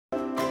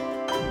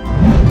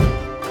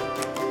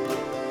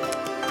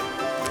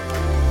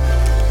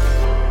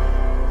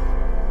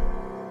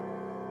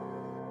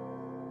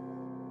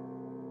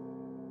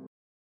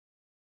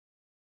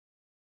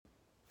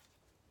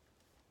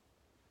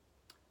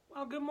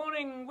good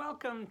morning.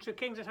 Welcome to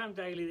Kings at Home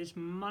Daily this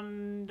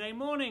Monday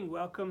morning.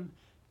 Welcome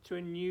to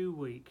a new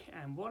week.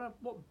 And what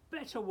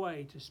better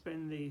way to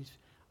spend these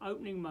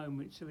opening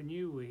moments of a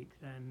new week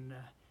than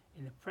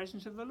in the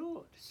presence of the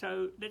Lord.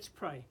 So let's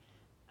pray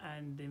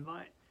and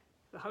invite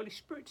the Holy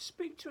Spirit to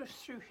speak to us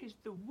through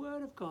the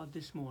Word of God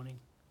this morning.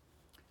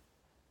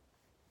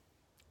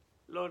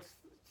 Lord,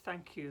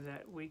 thank you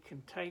that we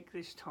can take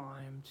this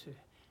time to,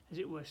 as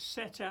it were,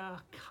 set our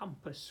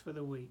compass for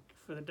the week,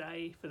 for the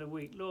day, for the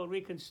week. Lord, we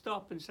can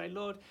stop and say,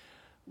 Lord,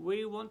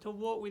 we want to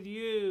walk with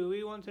you.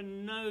 We want to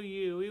know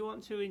you. We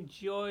want to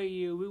enjoy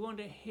you. We want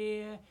to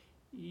hear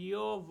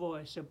your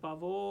voice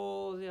above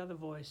all the other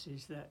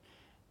voices that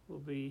will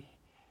be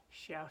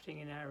shouting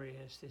in our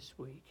ears this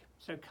week.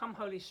 So come,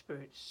 Holy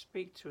Spirit,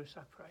 speak to us,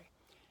 I pray,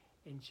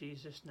 in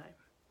Jesus' name.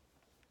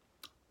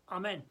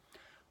 Amen.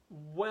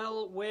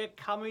 Well, we're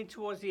coming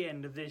towards the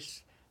end of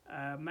this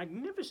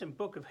magnificent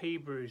book of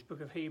Hebrews,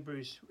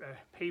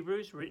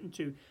 Hebrews written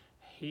to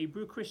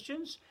Hebrew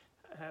Christians,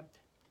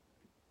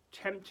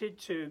 tempted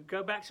to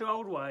go back to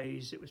old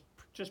ways. It was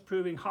just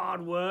proving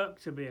hard work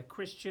to be a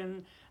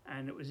Christian,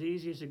 and it was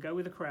easier to go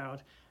with the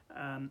crowd.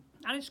 And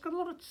it's got a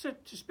lot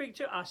to speak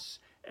to us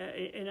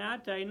in our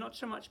day, not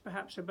so much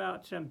perhaps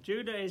about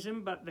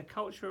Judaism, but the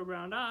culture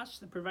around us,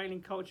 the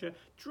prevailing culture,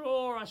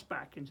 draw us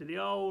back into the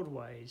old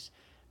ways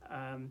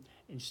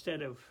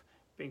instead of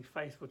being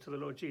faithful to the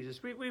Lord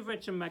Jesus. We've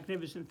read some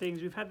magnificent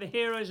things. We've had the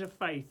heroes of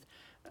faith,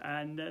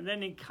 and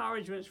then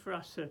encouragements for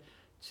us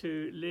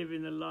to live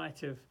in the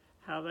light of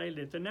how they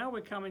lived. And now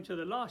we're coming to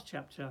the last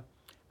chapter,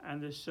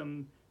 and there's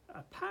some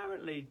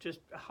apparently just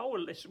a whole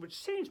list, which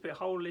seems to be a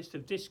whole list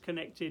of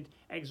disconnected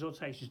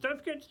exhortations. Don't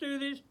forget to do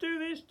this, do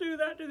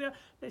that, do that.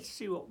 Let's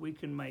see what we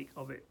can make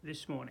of it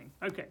this morning.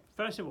 Okay,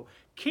 first of all,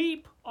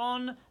 keep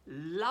on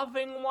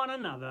loving one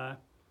another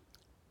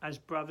as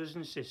brothers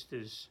and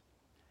sisters.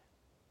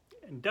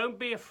 And don't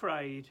be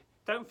afraid,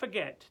 don't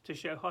forget to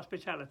show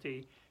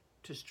hospitality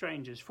to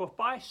strangers. For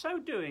by so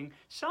doing,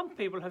 some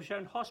people have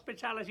shown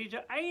hospitality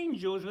to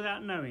angels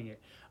without knowing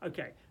it.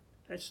 Okay,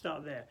 let's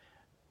start there.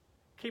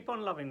 Keep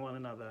on loving one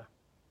another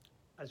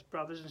as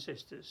brothers and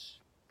sisters.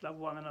 Love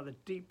one another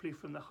deeply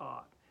from the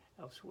heart,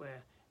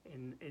 elsewhere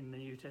in the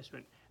New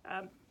Testament.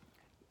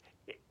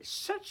 It's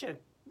such a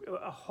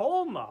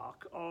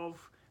hallmark of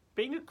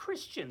being a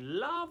Christian.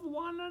 Love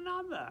one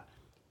another.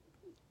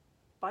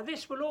 By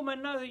this will all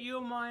men know that you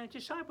are my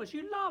disciples.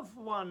 You love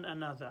one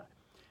another.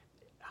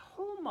 A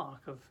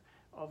hallmark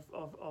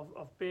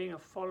of being a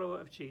follower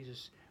of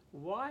Jesus.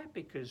 Why?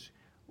 Because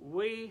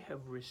we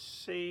have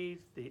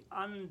received the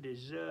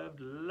undeserved,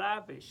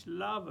 lavish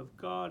love of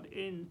God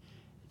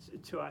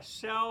to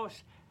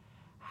ourselves.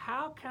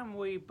 How can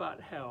we but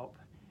help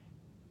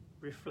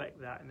reflect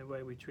that in the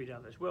way we treat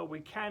others? Well, we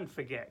can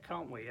forget,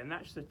 can't we? And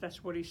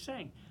that's what he's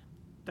saying.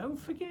 Don't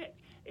forget.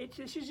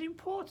 This is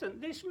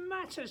important. This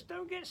matters.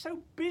 Don't get so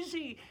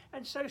busy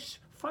and so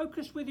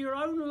focused with your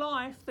own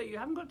life that you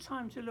haven't got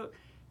time to look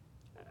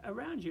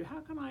around you. How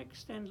can I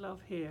extend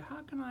love here?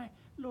 How can I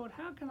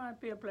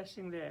be a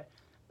blessing there?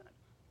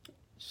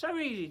 So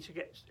easy to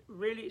get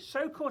really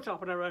so caught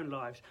up in our own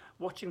lives,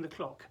 watching the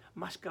clock.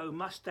 Must go,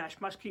 must dash,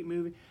 must keep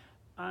moving.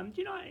 I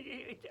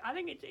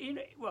think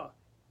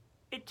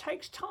it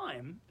takes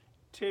time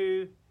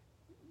to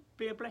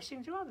be a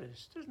blessing to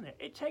others, doesn't it?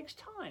 It takes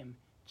time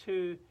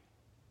to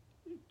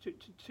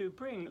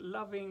bring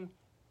loving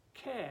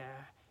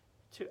care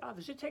to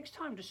others. It takes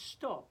time to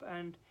stop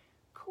and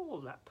call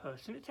that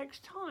person. It takes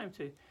time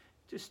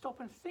to stop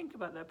and think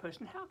about that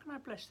person. How can I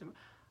bless them?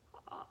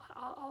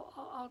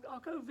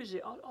 I'll go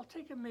visit. I'll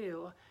take a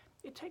meal.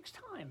 It takes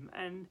time,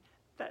 and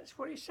that's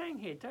what he's saying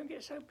here. Don't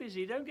get so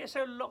busy. Don't get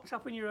so locked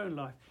up in your own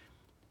life.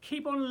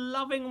 Keep on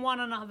loving one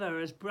another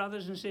as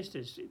brothers and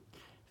sisters.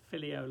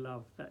 Filial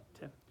love.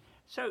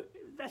 So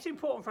that's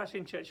important for us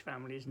in church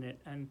family, isn't it?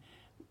 And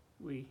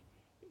we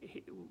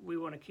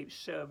want to keep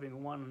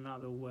serving one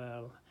another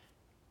well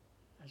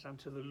as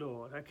unto the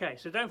Lord. Okay,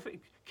 so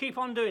keep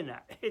on doing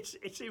that.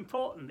 It's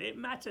important. It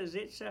matters.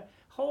 It's a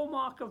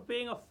hallmark of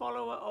being a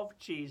follower of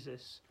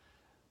Jesus.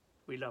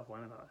 We love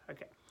one another.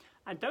 Okay,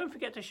 and don't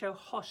forget to show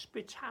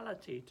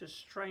hospitality to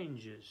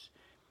strangers.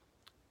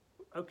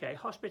 Okay,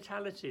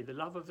 hospitality, the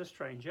love of the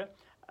stranger.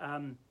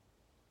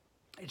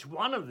 It's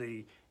one of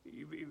the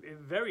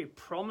very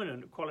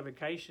prominent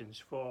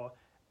qualifications for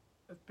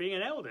being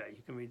an elder.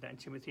 You can read that in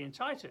Timothy and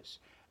Titus.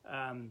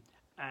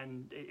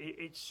 And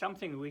it's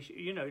something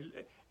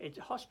it's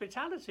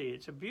hospitality.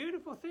 It's a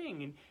beautiful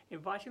thing in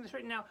inviting the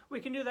stranger. Now, we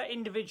can do that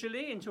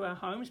individually into our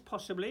homes,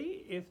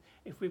 possibly.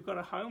 If we've got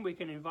a home, we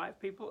can invite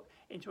people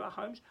into our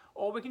homes.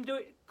 Or we can do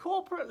it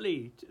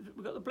corporately.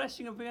 We've got the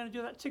blessing of being able to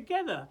do that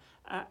together.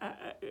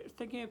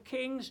 Thinking of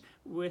Kings,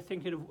 we're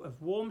thinking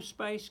of warm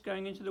space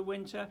going into the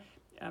winter.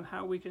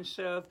 How we can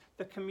serve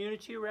the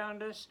community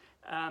around us.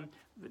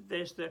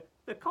 There's the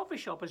coffee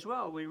shop as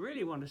well. We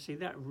really want to see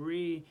that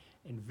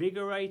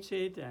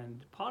reinvigorated,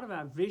 and part of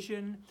our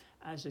vision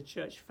as a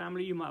church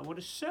family. You might want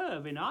to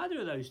serve in either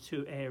of those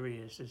two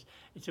areas.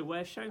 It's a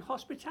way of showing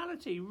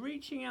hospitality,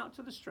 reaching out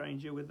to the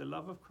stranger with the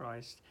love of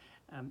Christ,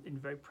 in a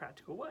very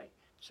practical way.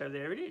 So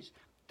there it is.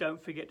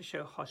 Don't forget to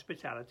show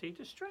hospitality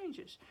to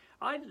strangers.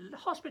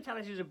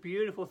 Hospitality is a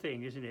beautiful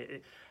thing, isn't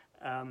it?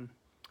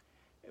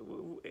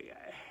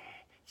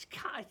 It's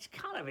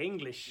kind of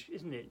English,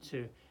 isn't it?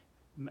 To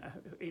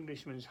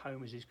Englishman's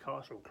home is his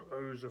castle.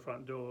 Close the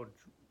front door,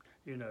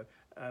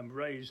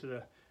 raise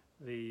the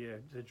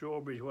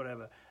drawbridge,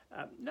 whatever.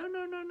 No.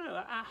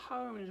 Our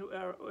homes,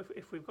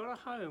 if we've got a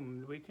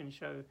home, we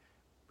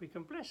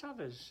can bless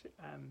others,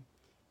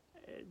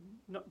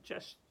 not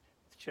just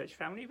the church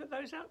family, but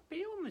those out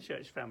beyond the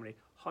church family.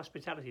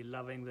 Hospitality,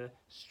 loving the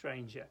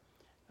stranger,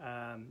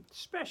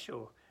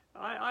 special.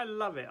 I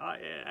love it.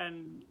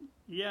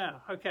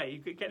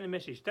 Okay, you're getting the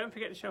message. Don't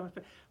forget to show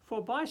hospitality.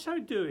 For by so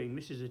doing,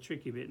 this is a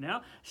tricky bit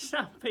now,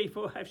 some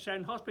people have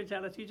shown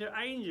hospitality to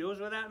angels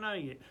without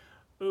knowing it.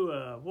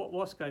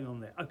 What's going on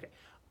there? Okay.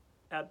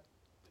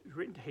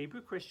 Written to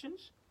Hebrew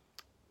Christians.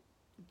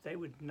 They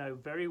would know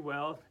very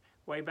well,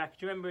 way back,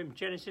 do you remember in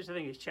Genesis, I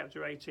think it's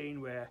chapter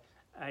 18, where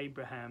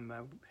Abraham,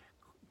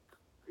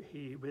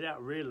 he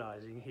without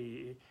realizing,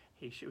 he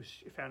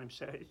found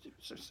himself,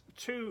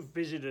 two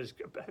visitors,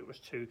 it was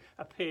two,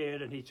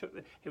 appeared, and he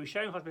was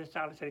showing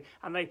hospitality,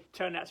 and they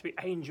turned out to be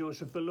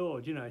angels of the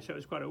Lord, so it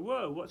was quite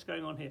whoa, what's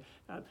going on here?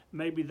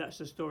 Maybe that's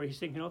the story he's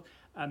thinking of.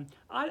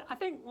 I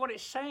think what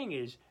it's saying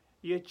is,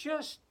 you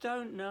just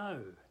don't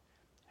know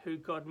who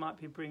God might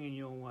be bringing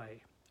your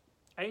way.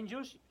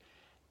 Angels?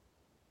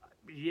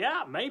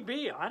 Yeah,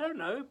 maybe, I don't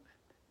know.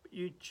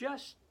 You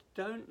just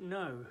don't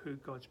know who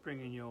God's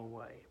bringing your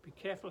way. Be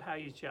careful how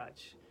you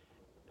judge.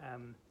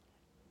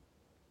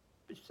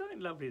 It's something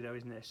lovely though,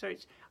 isn't there? So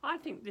I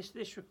think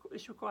this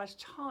requires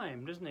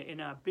time, doesn't it? In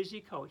our busy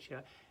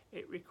culture,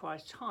 it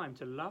requires time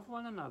to love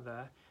one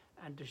another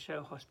and to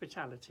show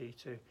hospitality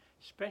to,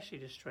 especially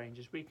to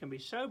strangers. We can be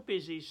so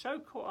busy, so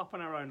caught up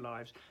in our own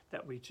lives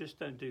that we just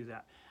don't do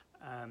that.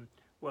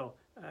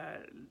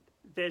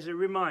 There's a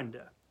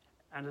reminder.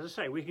 And as I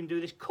say, we can do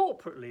this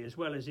corporately as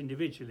well as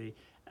individually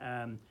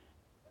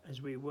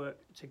as we work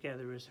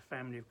together as a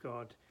family of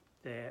God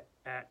there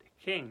at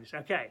Kings.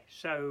 Okay,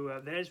 so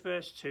there's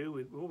verse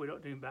 2. We're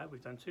not doing bad.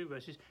 We've done 2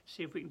 verses.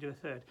 See if we can do a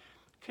third.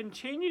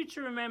 Continue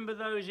to remember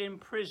those in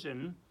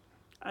prison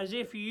as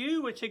if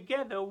you were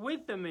together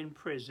with them in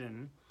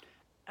prison,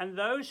 and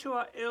those who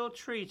are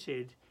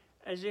ill-treated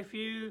as if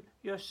you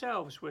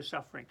yourselves were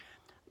suffering.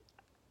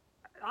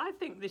 I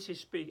think this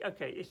is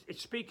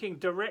it's speaking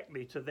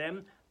directly to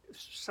them.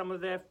 Some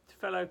of their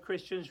fellow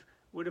Christians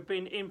would have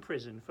been in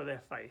prison for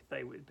their faith.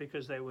 They would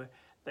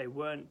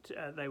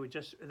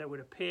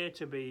appear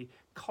to be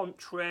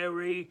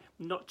contrary,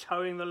 not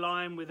towing the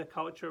line with the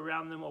culture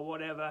around them or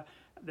whatever.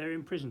 They're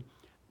in prison,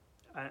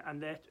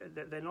 and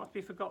they're not to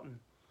be forgotten.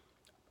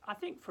 I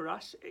think for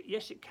us,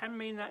 yes, it can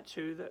mean that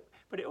too.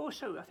 But it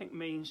also, I think,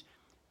 means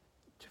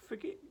to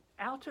forget.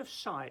 Out of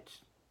sight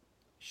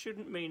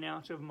shouldn't mean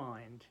out of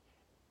mind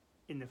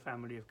in the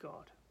family of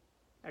God.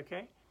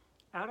 Okay?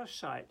 Out of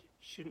sight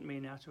shouldn't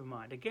mean out of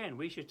mind. Again,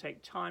 we should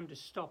take time to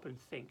stop and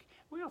think.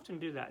 We often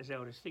do that as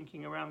elders,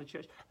 thinking around the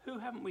church. Who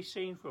haven't we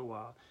seen for a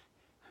while?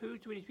 Who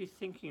do we need to be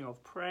thinking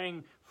of,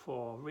 praying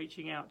for,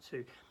 reaching out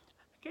to?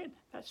 Again,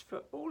 that's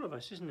for all of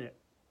us, isn't it?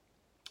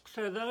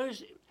 So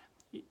those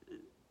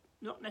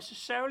not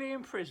necessarily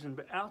in prison,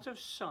 but out of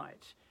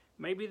sight,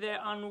 maybe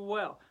they're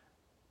unwell,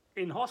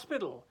 in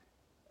hospital,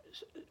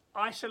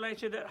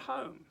 isolated at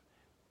home.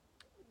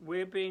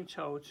 We're being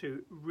told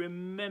to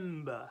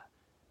remember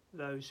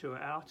those who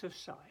are out of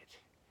sight.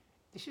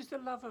 This is the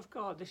love of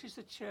God. This is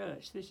the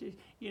church. This is,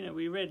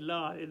 we read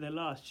in the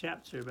last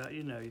chapter about,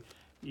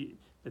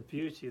 the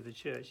beauty of the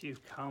church.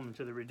 You've come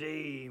to the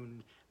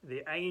redeemed,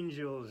 the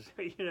angels.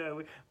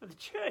 But the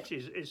church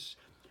is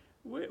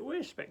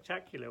we're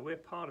spectacular. We're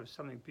part of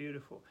something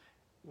beautiful.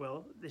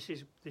 Well, this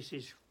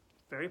is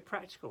very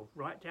practical,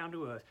 right down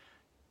to earth.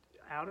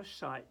 Out of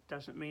sight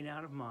doesn't mean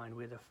out of mind.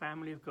 We're the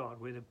family of God.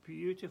 We're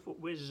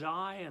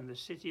Zion, the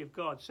city of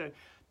God. So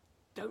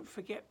don't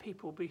forget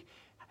people.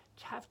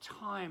 To have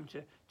time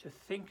to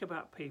think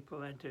about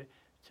people and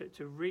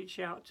to reach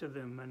out to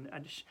them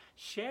and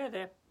share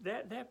their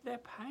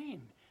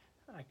pain.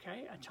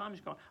 Okay, our time's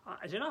gone.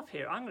 There's enough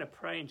here. I'm going to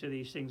pray into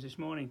these things this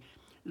morning.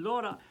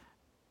 Lord,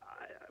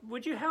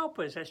 would you help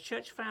us as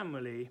church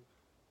family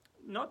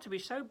not to be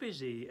so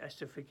busy as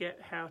to forget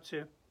how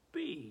to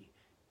be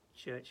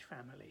church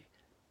family,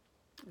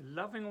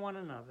 loving one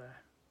another,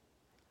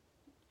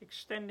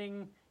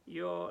 extending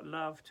your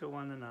love to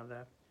one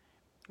another,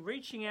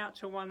 reaching out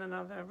to one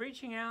another,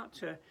 reaching out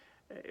to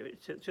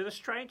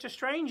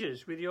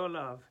strangers with your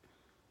love,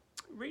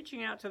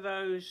 reaching out to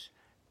those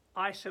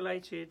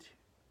isolated,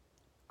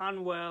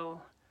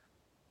 unwell,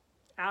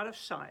 out of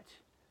sight,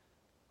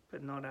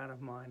 but not out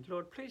of mind.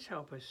 Lord, please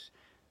help us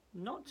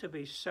not to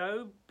be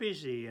so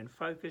busy and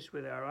focused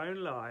with our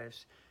own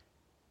lives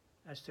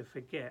as to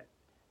forget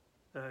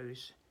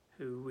those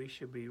who we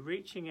should be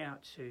reaching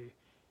out to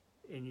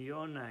in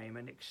your name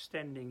and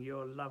extending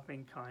your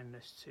loving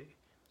kindness to.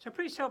 So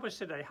please help us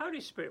today.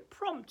 Holy Spirit,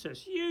 prompt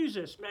us, use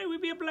us. May we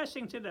be a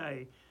blessing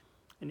today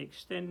in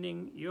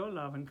extending your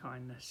love and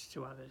kindness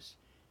to others.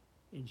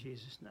 in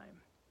Jesus' name.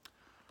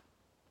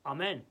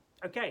 Amen.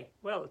 Okay,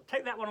 well,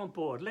 take that one on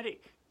board. Let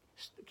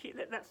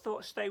that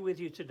thought stay with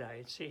you today,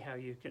 and see how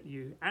you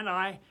and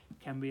I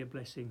can be a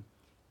blessing,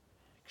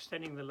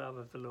 extending the love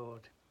of the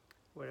Lord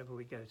wherever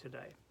we go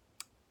today.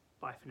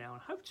 Bye for now,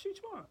 and hope to see you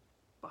tomorrow.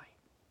 Bye.